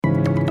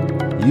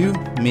You,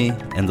 Me,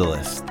 and the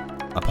List,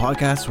 a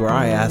podcast where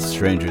I ask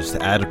strangers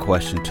to add a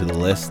question to the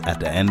list at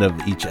the end of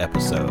each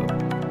episode.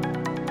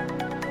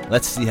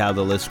 Let's see how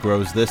the list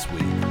grows this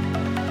week.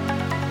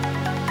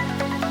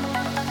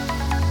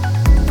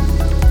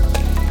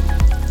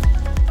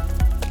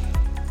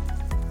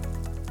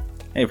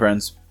 Hey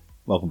friends,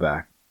 welcome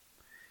back.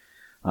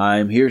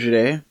 I'm here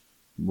today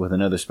with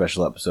another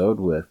special episode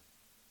with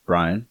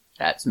Brian.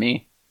 That's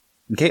me.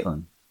 And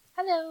Caitlin.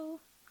 Hello.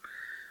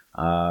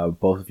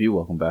 Both of you,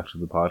 welcome back to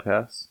the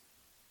podcast.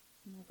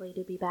 Lovely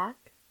to be back.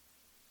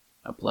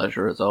 A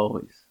pleasure as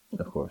always.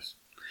 Of course.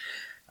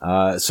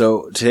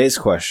 So today's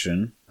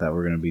question that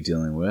we're going to be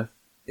dealing with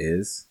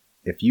is,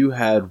 if you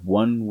had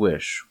one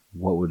wish,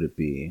 what would it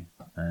be?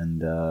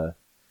 And the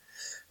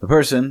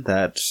person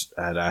that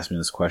had asked me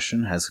this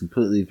question has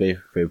completely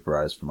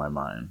vaporized from my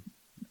mind.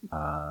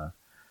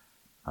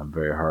 I'm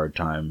very hard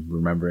time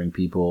remembering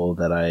people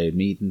that I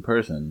meet in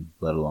person,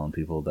 let alone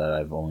people that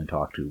I've only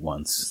talked to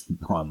once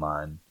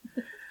online.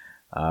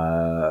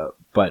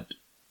 But,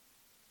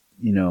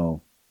 you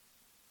know,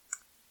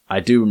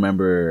 I do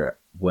remember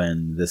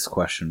when this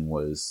question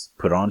was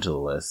put onto the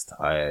list,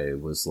 I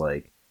was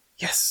like,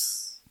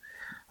 yes!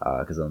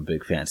 Because I'm a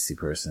big fantasy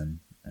person,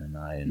 and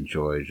I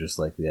enjoy just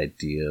like the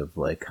idea of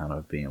like kind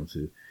of being able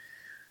to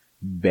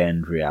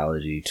bend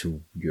reality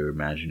to your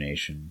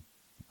imagination.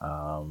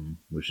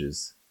 Which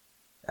is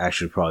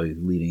actually probably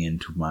leading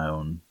into my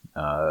own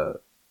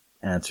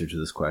answer to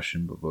this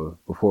question.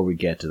 But before we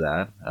get to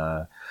that,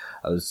 I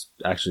was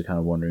actually kind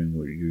of wondering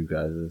what you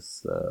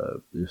guys'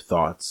 your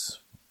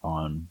thoughts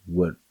on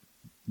what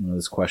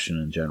this question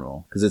in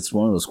general, because it's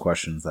one of those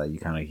questions that you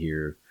kind of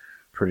hear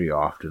pretty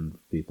often from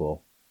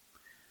people.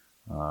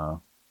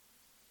 Well,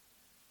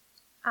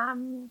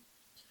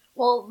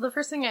 the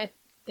first thing I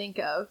think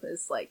of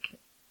is like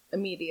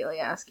immediately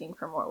asking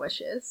for more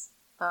wishes.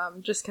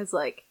 Just because,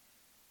 like,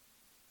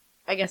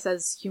 I guess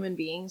as human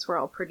beings, we're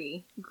all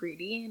pretty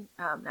greedy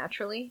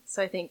naturally.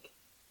 So I think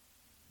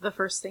the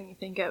first thing you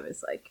think of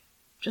is, like,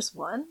 just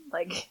one.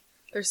 Like,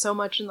 there's so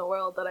much in the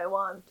world that I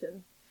want,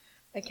 and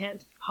I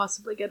can't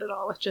possibly get it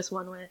all with just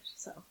one wish,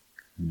 so.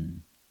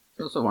 It's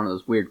also one of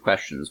those weird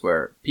questions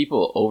where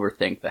people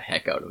overthink the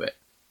heck out of it,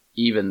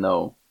 even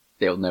though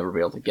they'll never be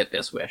able to get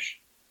this wish.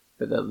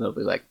 But they'll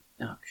be like,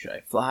 oh, should I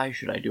fly?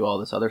 Should I do all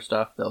this other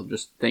stuff? They'll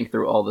just think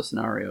through all the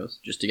scenarios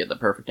just to get the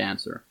perfect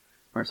answer.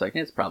 Where it's like,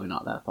 it's probably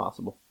not that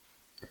possible.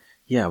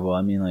 Yeah, well,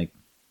 I mean, like,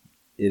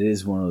 it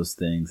is one of those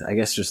things. I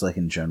guess just like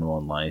in general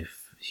in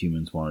life,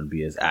 humans want to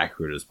be as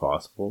accurate as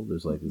possible.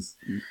 There's like this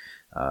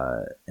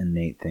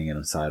innate thing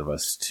inside of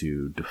us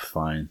to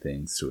define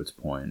things to its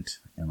point.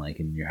 And like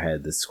in your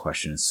head, this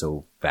question is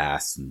so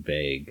vast and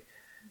vague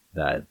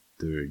that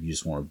you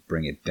just want to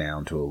bring it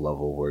down to a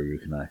level where you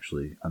can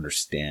actually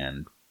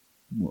understand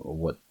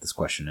what this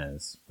question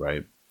is,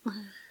 right?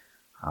 Mm-hmm.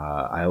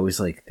 I always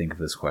like think of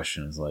this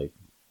question as like,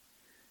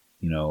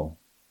 you know,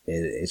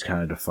 it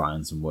kind of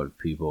defines what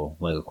people,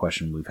 like a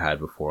question we've had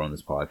before on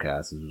this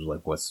podcast is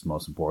like, what's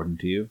most important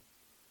to you?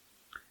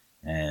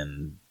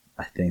 And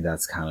I think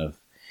that's kind of,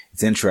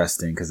 it's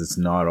interesting because it's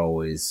not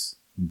always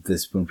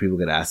this, when people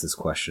get asked this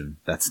question,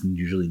 that's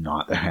usually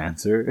not their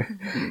answer.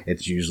 Mm-hmm.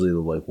 It's usually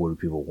like, what do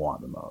people want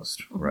the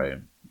most, mm-hmm. right?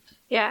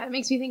 Yeah, it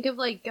makes me think of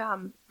like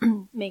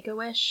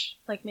Make-A-Wish,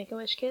 like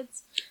Make-A-Wish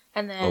kids,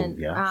 and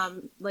then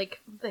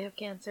like they have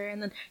cancer,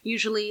 and then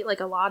usually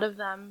like a lot of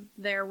them,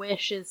 their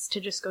wish is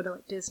to just go to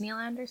like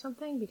Disneyland or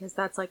something, because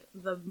that's like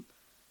the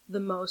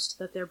most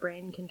that their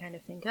brain can kind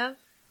of think of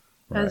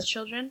as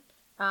children.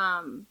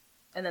 And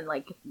then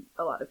like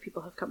a lot of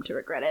people have come to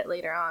regret it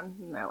later on,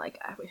 and they're like,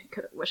 I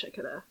wish I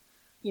could have,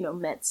 you know,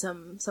 met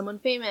someone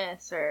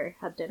famous or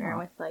had dinner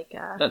with like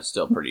That's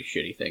still a pretty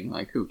shitty thing.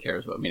 Like, who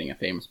cares about meeting a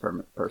famous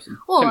person?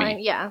 Well,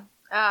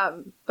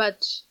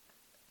 but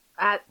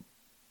I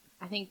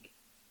think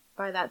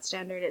by that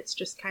standard, it's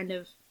just kind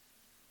of,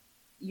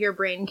 your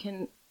brain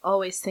can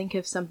always think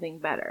of something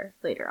better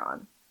later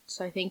on.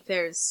 So I think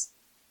there's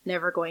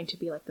never going to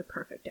be like the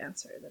perfect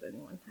answer that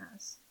anyone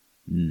has.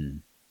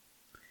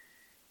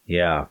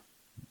 Yeah.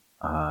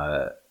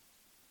 I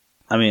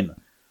mean,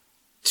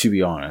 to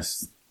be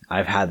honest,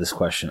 I've had this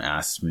question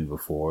asked to me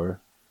before,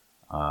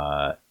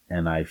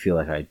 and I feel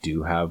like I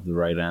do have the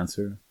right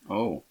answer.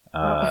 Oh,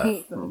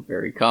 I'm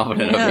very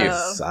confident of you.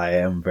 Yes, I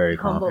am very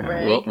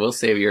confident. We'll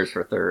save yours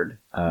for third.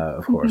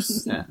 Of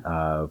course.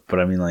 But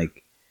I mean,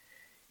 like,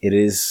 it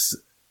is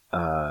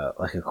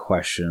like a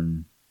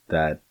question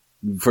that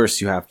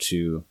first you have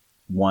to,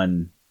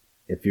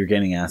 if you're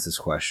getting asked this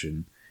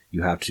question,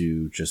 you have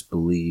to just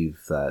believe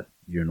that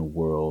you're in a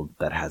world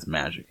that has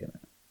magic in it,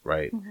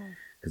 right? Mm-hmm.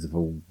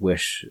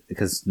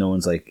 Because no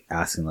one's like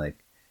asking, like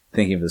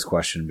thinking of this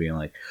question being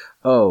like,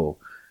 oh,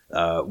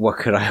 what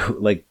could I,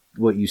 like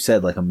what you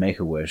said, like a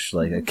Make-A-Wish,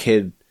 like a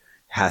kid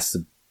has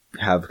to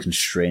have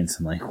constraints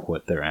on like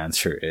what their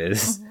answer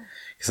is.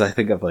 Because I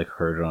think I've like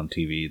heard it on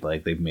TV,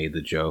 like they've made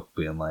the joke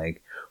being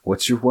like,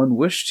 what's your one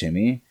wish,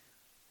 Timmy?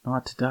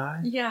 Not to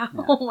die? Yeah.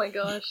 Oh my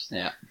gosh.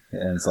 Yeah.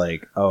 And it's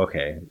like, oh,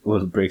 okay.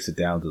 Well, it breaks it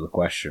down to the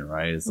question,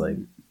 right? It's like,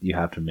 you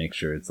have to make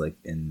sure it's like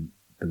in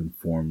the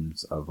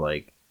forms of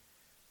like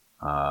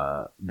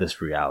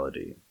this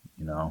reality,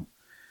 you know.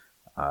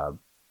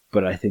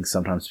 But I think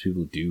sometimes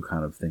people do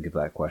kind of think of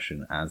that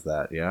question as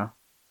that. Yeah,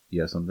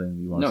 you have something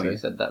you want to say? No, you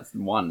said that's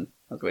one.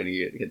 I was waiting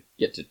to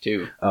get to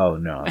two. Oh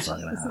no, it's not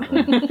gonna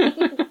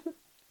happen.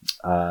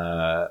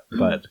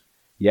 But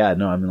yeah,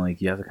 no, I mean,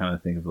 like, you have to kind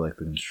of think of like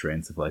the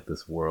constraints of like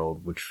this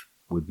world, which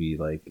would be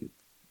like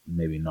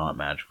maybe not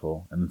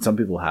magical. And then some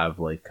people have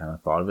like kind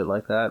of thought of it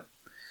like that.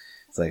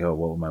 It's like, oh,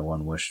 what would my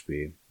one wish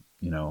be?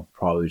 You know,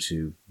 probably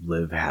to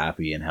live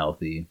happy and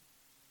healthy.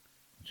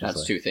 That's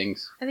like, two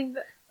things. I think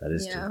that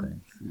is two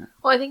things. Yeah.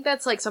 Well, I think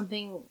that's like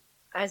something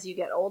as you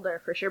get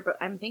older for sure. But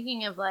I'm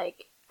thinking of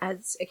like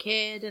as a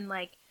kid and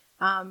like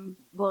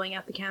blowing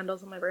out the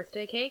candles on my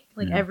birthday cake.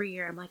 Like every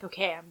year, I'm like,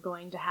 okay, I'm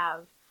going to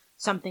have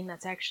something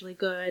that's actually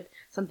good,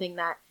 something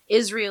that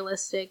is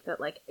realistic,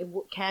 that like it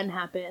can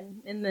happen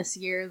in this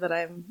year that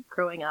I'm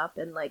growing up,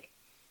 and like,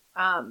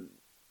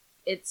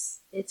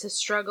 it's a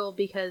struggle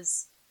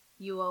because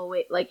you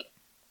always like.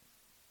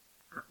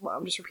 Well,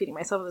 I'm just repeating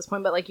myself at this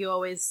point, but like you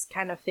always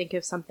kind of think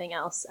of something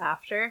else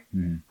after,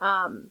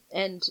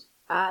 and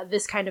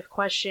this kind of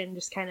question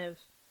just kind of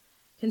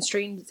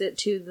constrains it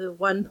to the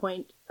one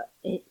point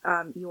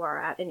you are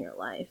at in your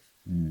life,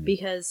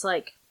 because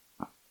like.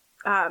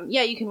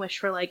 Yeah, you can wish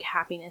for like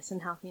happiness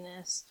and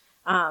healthiness.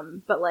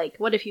 But like,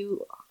 what if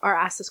you are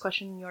asked this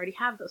question and you already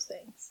have those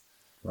things?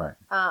 Right.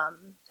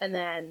 And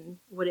then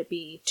would it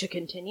be to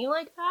continue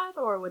like that,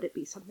 or would it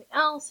be something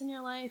else in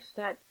your life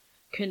that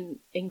can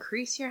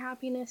increase your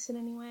happiness in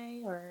any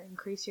way or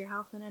increase your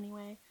health in any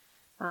way?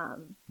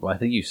 Well, I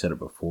think you said it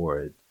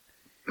before.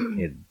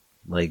 It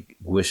like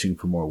wishing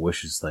for more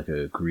wishes is like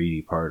a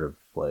greedy part of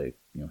like,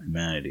 you know,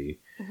 humanity.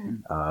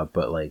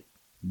 But like,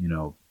 you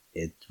know,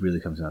 it really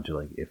comes down to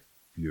like, if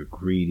you're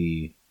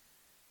greedy,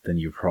 then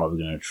you're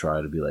probably going to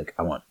try to be like,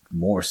 I want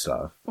more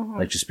stuff.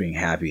 Like just being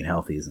happy and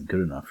healthy isn't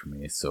good enough for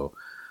me. So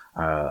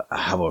how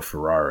about a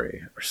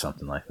Ferrari or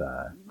something like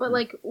that? But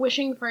like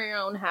wishing for your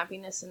own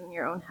happiness and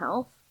your own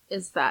health,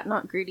 is that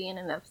not greedy in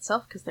and of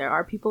itself? Because there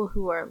are people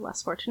who are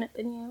less fortunate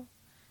than you.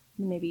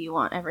 Maybe you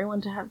want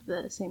everyone to have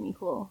the same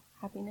equal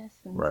happiness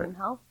and same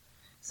health.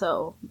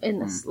 So in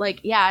this,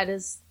 like, yeah, it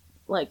is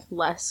like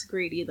less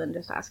greedy than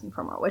just asking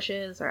for more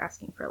wishes or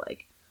asking for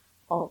like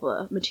all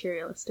the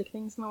materialistic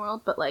things in the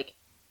world, but like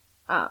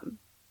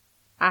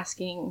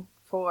asking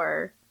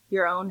for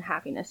your own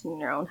happiness and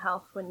your own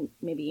health when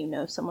maybe you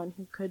know someone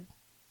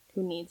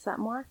who needs that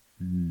more.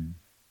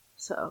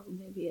 So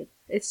maybe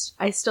it's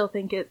I still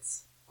think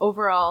it's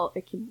overall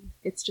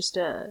it's just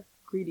a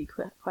greedy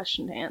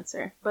question to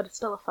answer, but it's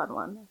still a fun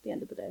one at the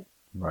end of the day.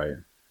 Right.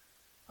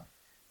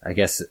 I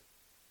guess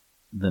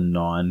the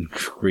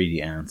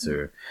non-greedy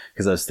answer,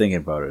 because I was thinking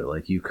about it,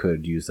 like you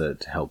could use that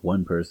to help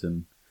one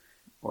person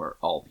or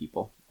all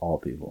people. All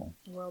people.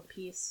 World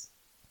peace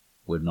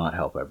would not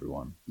help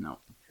everyone. No.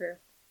 True.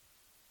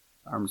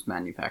 Arms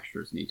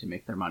manufacturers need to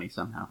make their money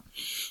somehow.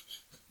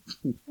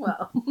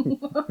 Well,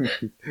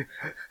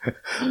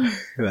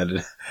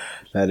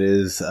 that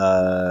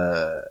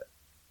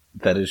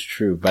is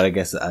true, but I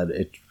guess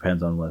it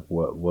depends on like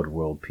what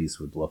world peace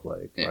would look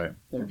like, right?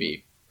 There'd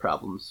be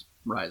problems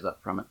rise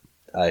up from it.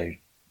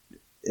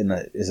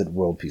 Is it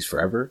world peace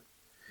forever?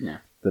 Yeah.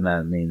 Then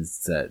that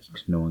means that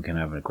no one can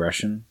have an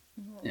aggression.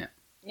 Yeah.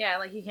 Yeah,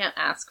 like you can't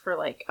ask for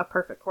like a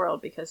perfect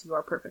world because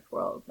your perfect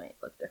world might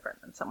look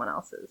different than someone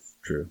else's.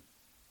 True.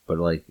 But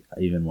like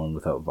even one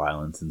without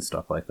violence and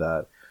stuff like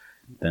that,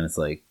 then it's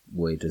like,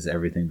 wait, does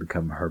everything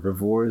become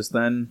herbivores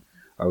then?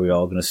 Are we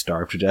all going to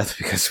starve to death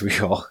because we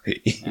all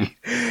eat?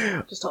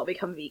 Just all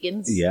become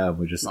vegans? Yeah,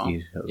 we just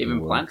eat.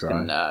 Even plants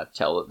can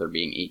tell that they're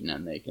being eaten,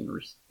 and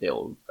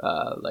they'll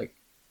like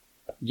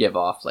give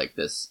off like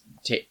this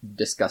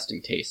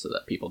disgusting taste so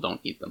that people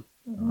don't eat them.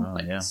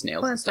 Like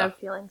snails and stuff. Have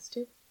feelings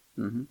too.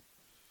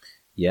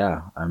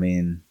 Yeah, I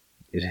mean,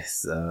 it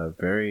is it's a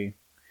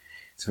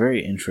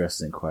very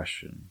interesting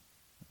question.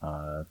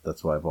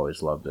 That's why I've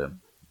always loved it.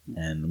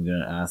 And I'm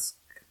going to ask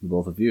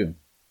both of you,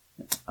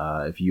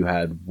 if you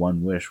had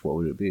one wish, what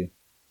would it be?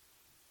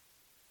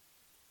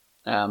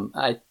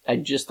 I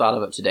just thought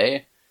of it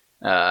today,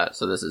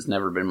 so this has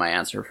never been my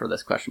answer for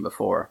this question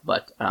before,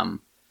 but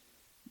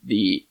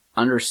the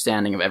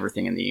understanding of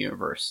everything in the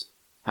universe,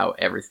 how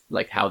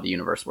the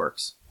universe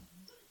works.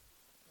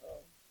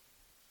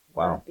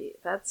 Wow.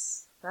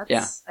 That's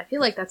yeah. I feel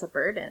like that's a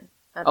burden.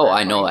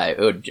 I know it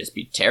would just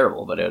be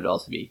terrible, but it would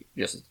also be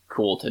just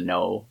cool to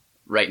know.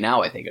 Right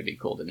now, I think it'd be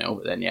cool to know,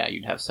 but then, yeah,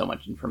 you'd have so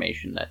much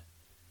information that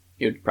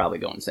you'd probably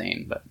go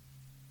insane, but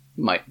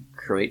you might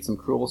create some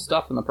cruel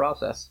stuff in the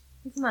process.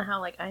 Isn't that how,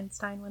 like,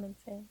 Einstein went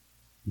insane?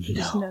 He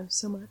just knows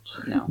so much.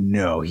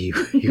 No, he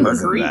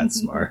wasn't that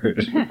smart.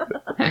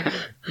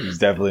 He was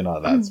definitely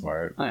not that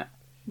smart. Oh, yeah.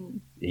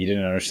 He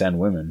didn't understand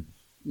women.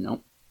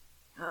 Nope.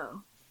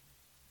 Oh.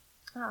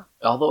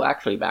 Although,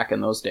 actually, back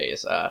in those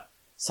days,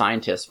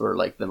 scientists were,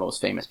 like, the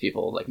most famous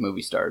people. Like,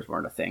 movie stars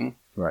weren't a thing.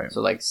 Right.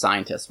 So, like,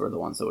 scientists were the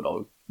ones that would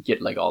all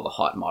get, like, all the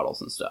hot models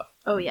and stuff.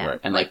 Oh, yeah. Right.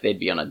 And, like, they'd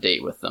be on a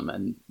date with them,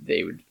 and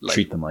they would, like...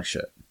 treat them like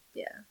shit.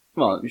 Yeah.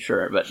 Well,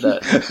 sure, but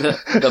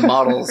the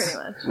models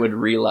would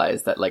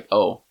realize that, like,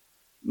 oh,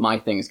 my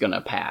thing's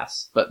gonna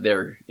pass, but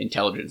their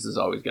intelligence is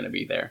always gonna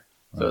be there.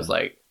 So it's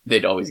like,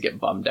 they'd always get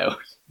bummed out,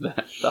 the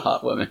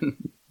hot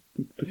women.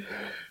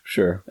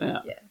 Sure.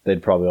 Yeah.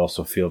 They'd probably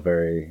also feel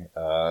very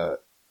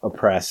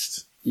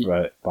oppressed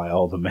by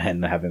all the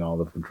men having all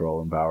the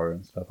control and power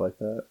and stuff like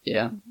that.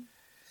 Yeah.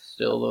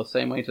 Still the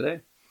same way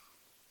today.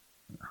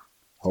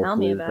 Tell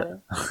me about it.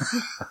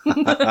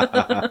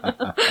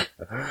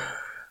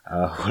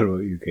 What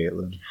about you,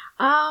 Caitlin?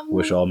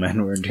 Wish all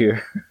men weren't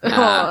here.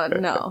 Oh,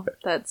 no.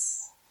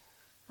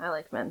 I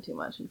like men too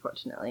much,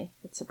 unfortunately.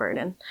 It's a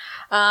burden.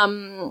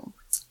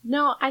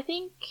 No, I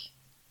think...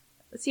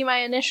 See, my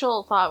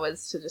initial thought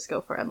was to just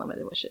go for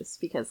unlimited wishes,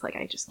 because, like,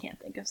 I just can't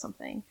think of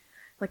something,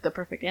 like, the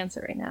perfect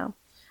answer right now.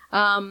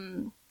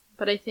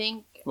 But I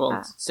think...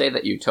 Well, say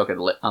that you took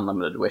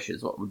unlimited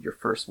wishes. What would your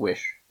first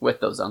wish with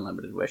those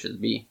unlimited wishes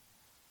be?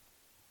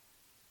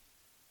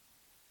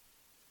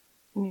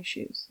 New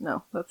shoes.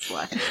 No, that's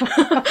why.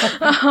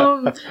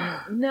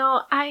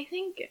 No, I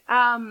think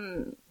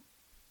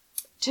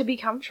to be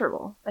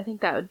comfortable. I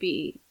think that would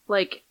be,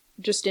 like,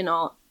 just in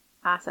all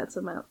assets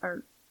of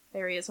or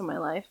areas of my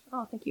life.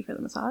 Oh, thank you for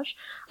the massage.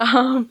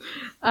 No,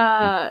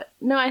 I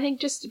think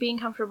just being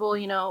comfortable,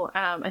 you know,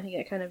 I think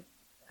it kind of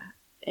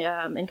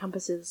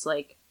encompasses,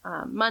 like,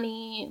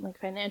 money, like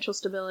financial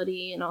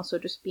stability, and also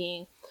just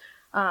being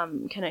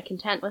kind of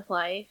content with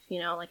life. You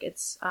know, like,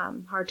 it's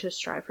hard to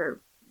strive for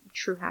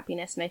true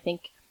happiness, and I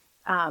think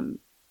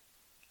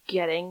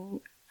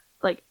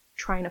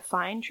trying to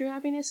find true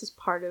happiness is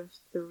part of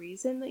the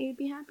reason that you'd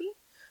be happy,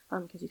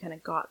 because you kind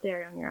of got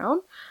there on your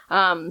own.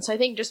 So I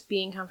think just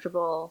being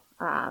comfortable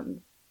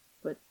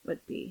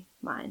would be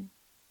mine.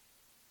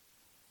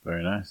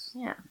 Very nice.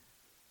 Yeah.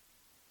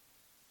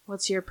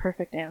 What's your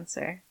perfect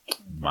answer?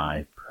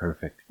 My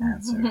perfect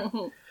answer.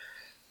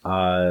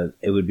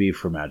 It would be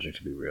for magic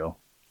to be real.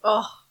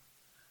 Oh,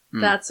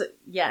 that's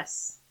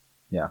yes.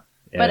 Yeah.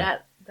 But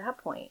at that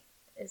point,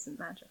 isn't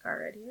magic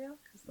already real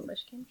because the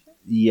wish came true?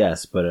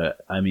 Yes,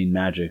 but I mean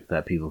magic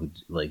that people could,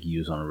 like,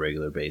 use on a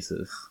regular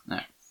basis.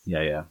 Nice.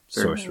 Yeah.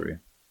 Sorcery.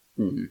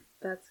 Mm-hmm.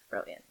 That's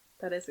brilliant.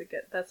 That's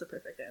a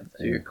perfect answer.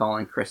 So you're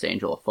calling Criss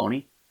Angel a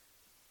phony?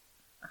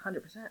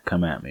 100%.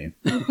 Come at me.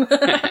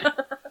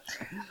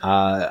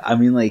 I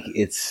mean, like,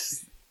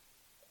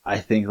 I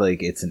think,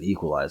 like, it's an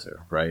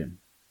equalizer, right?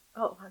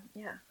 Oh,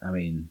 yeah. I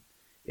mean,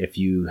 if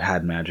you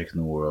had magic in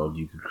the world,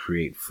 you could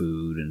create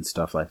food and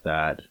stuff like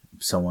that.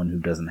 Someone who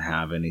doesn't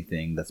have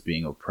anything that's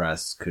being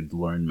oppressed could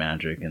learn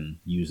magic and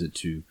use it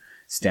to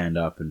stand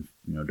up and,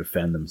 you know,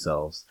 defend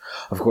themselves.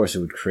 Of course, it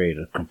would create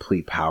a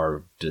complete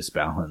power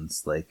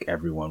disbalance. Like,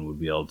 everyone would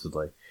be able to,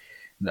 like,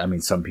 I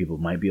mean, some people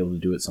might be able to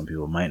do it, some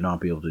people might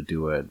not be able to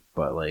do it,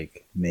 but,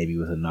 like, maybe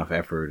with enough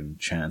effort and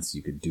chance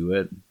you could do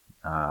it.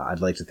 I'd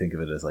like to think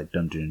of it as, like,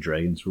 Dungeons and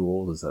Dragons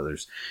rules, is that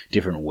there's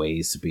different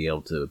ways to be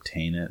able to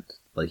obtain it.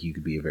 Like, you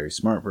could be a very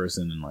smart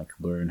person and, like,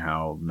 learn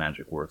how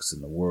magic works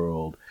in the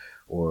world,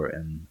 or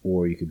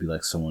you could be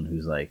like someone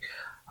who's like,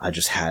 I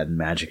just had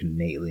magic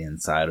innately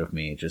inside of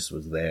me, it just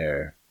was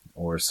there.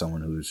 Or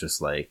someone who's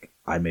just like,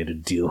 I made a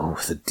deal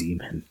with a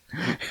demon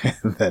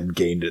and then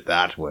gained it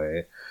that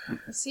way.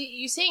 See,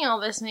 you saying all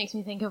this makes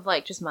me think of,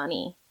 like, just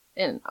money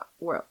in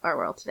our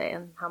world today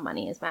and how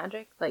money is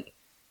magic. Like,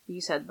 you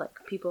said,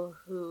 like, people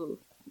who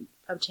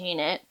obtain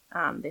it,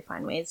 they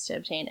find ways to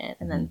obtain it,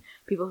 and then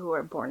people who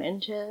are born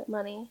into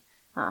money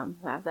who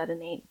have that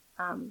innate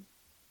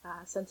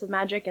sense of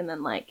magic, and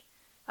then, like,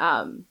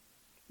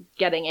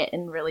 getting it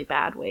in really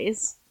bad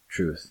ways.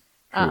 Truth.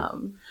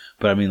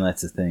 But I mean,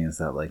 that's the thing, is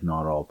that, like,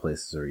 not all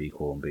places are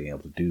equal in being able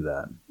to do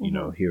that. You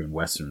know, here in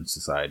Western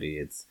society,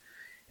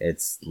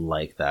 it's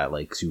like that.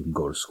 Like, so you can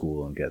go to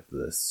school and get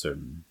this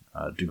certain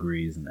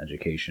degrees and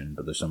education,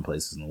 but there's some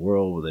places in the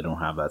world where they don't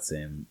have that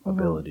same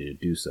ability to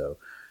do so.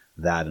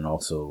 That, and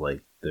also,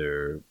 like,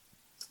 the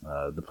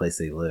place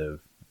they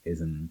live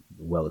isn't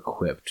well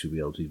equipped to be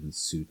able to even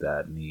suit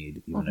that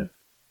need, even if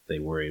they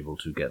were able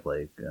to get,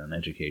 like, an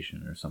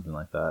education or something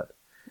like that.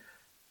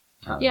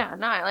 Yeah,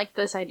 no, I like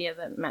this idea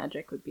that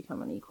magic would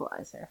become an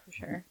equalizer, for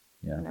sure.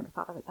 Yeah. I never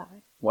thought of it that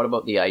way. What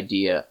about the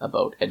idea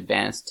about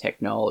advanced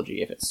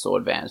technology? If it's so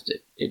advanced,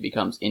 it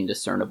becomes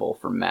indiscernible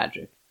from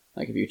magic.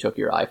 Like, if you took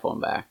your iPhone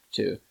back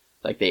to,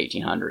 like, the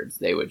 1800s,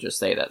 they would just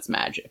say that's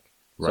magic.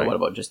 So right. What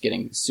about just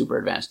getting super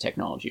advanced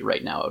technology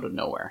right now out of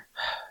nowhere?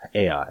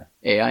 AI,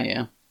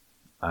 yeah.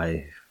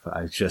 I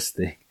just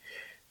think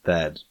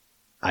that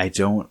I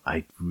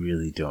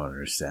really don't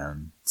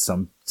understand.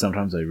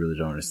 Sometimes I really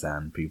don't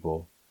understand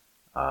people.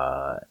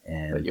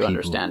 And but you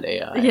understand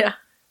AI. Yeah.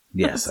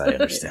 Yes, I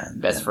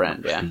understand. Best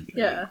friend, yeah.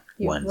 Yeah.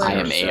 I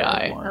am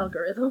AI.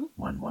 Algorithm.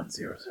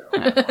 1100.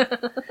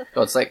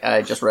 So it's like,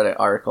 I just read an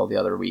article the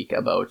other week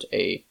about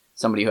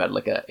somebody who had,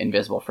 like, an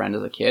invisible friend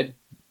as a kid.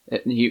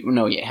 He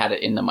had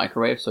it in the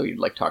microwave, so he'd,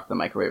 like, talk to the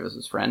microwave as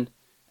his friend.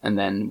 And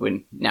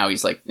then now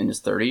he's, like, in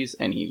his 30s,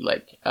 and he,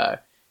 like,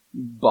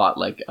 bought,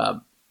 like,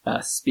 a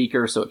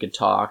speaker so it could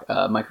talk,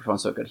 a microphone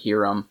so it could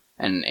hear him,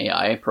 and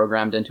AI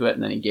programmed into it,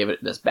 and then he gave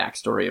it this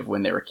backstory of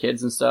when they were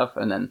kids and stuff,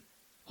 and then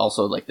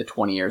also like the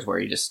 20 years where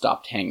he just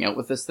stopped hanging out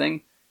with this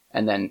thing,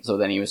 and then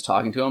he was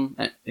talking to him,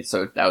 and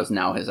so that was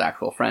now his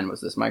actual friend,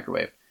 was this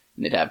microwave,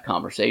 and they'd have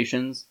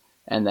conversations,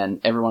 and then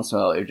every once in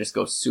a while it would just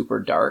go super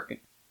dark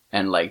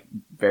and like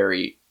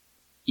very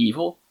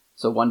evil.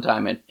 So one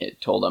time it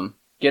told him,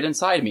 "Get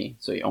inside me,"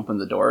 so he opened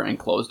the door and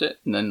closed it,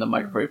 and then the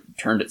microwave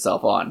turned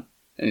itself on,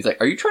 and he's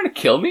like, "Are you trying to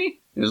kill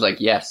me?" And he was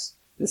like, "Yes.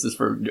 This is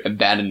for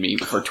abandoning me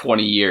for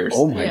 20 years.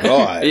 Oh my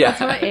god. Yeah. That's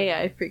why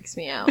AI freaks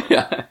me out.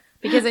 Yeah.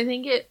 Because I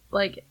think it,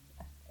 like,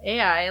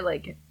 AI,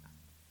 like,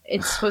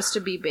 it's supposed to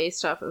be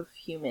based off of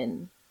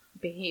human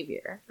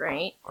behavior,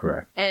 right?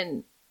 Correct.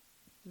 And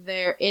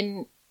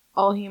in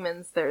all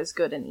humans, there's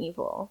good and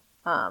evil.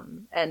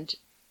 And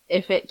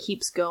if it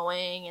keeps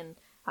going and,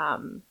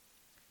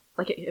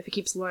 if it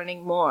keeps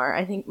learning more,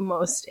 I think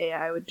most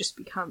AI would just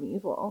become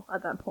evil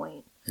at that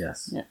point.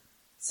 Yes. Yeah.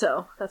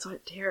 So that's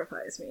what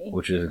terrifies me.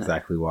 Which is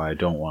exactly why I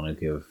don't want to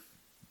give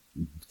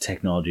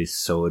technology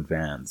so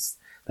advanced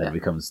that it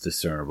becomes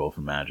discernible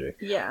from magic.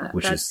 Yeah,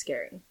 which that's is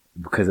scary.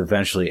 Because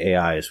eventually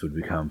AIs would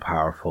become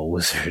powerful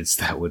wizards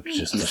that would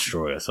just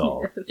destroy us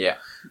all. Yeah.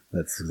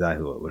 That's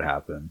exactly what would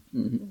happen.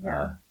 Mm-hmm.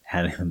 Yeah.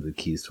 Handing them the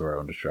keys to our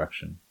own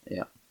destruction.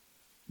 Yeah.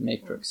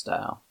 Matrix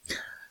style.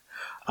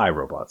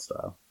 iRobot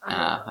style.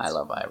 I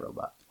love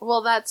iRobot.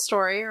 Well, that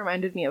story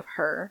reminded me of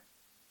Her.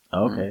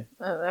 Okay.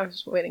 I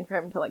was waiting for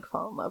him to like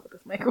fall in love with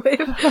this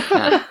microwave.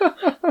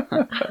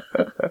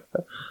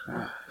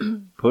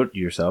 Put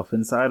yourself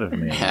inside of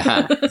me.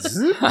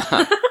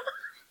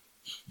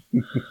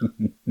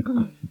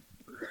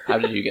 How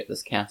did you get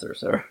this cancer,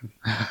 sir?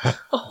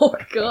 Oh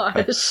my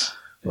gosh.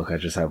 Look, I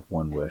just have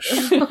one wish.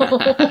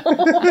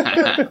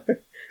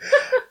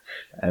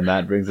 And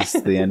that brings us to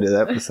the end of the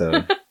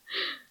episode.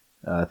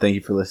 Thank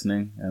you for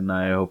listening, and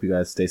I hope you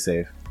guys stay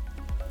safe.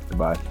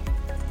 Goodbye.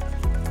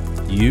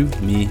 You,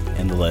 Me,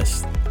 and the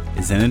List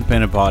is an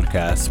independent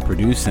podcast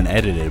produced and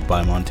edited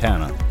by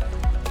Montana.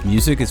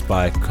 Music is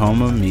by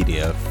Coma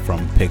Media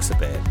from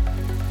Pixabay.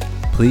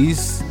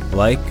 Please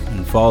like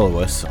and follow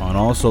us on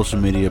all social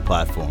media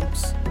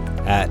platforms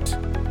at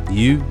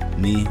You,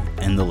 Me,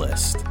 and the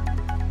List.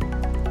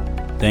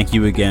 Thank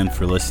you again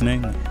for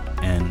listening,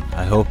 and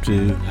I hope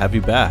to have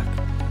you back.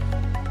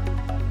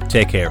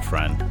 Take care,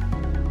 friend.